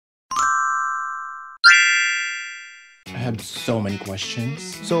had so many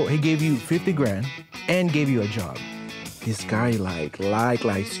questions. So he gave you 50 grand and gave you a job. This guy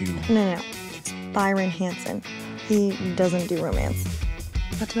likes you. No. It's Byron Hansen. He doesn't do romance.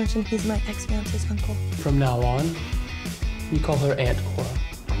 Not to mention, he's my ex-fiance's uncle. From now on, you call her Aunt Cora.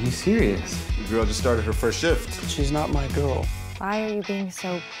 Are you serious? The girl just started her first shift. She's not my girl. Why are you being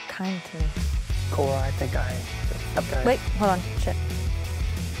so kind to me? Cora, I think Wait, hold on. Shit.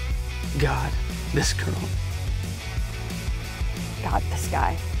 God, this girl. God, this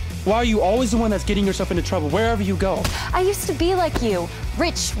guy. Why are you always the one that's getting yourself into trouble wherever you go? I used to be like you,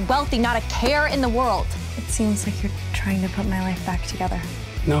 rich, wealthy, not a care in the world. It seems like you're trying to put my life back together.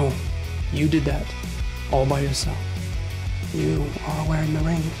 No, you did that all by yourself. You are wearing the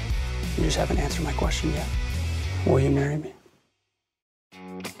ring. You just haven't answered my question yet. Will you marry me?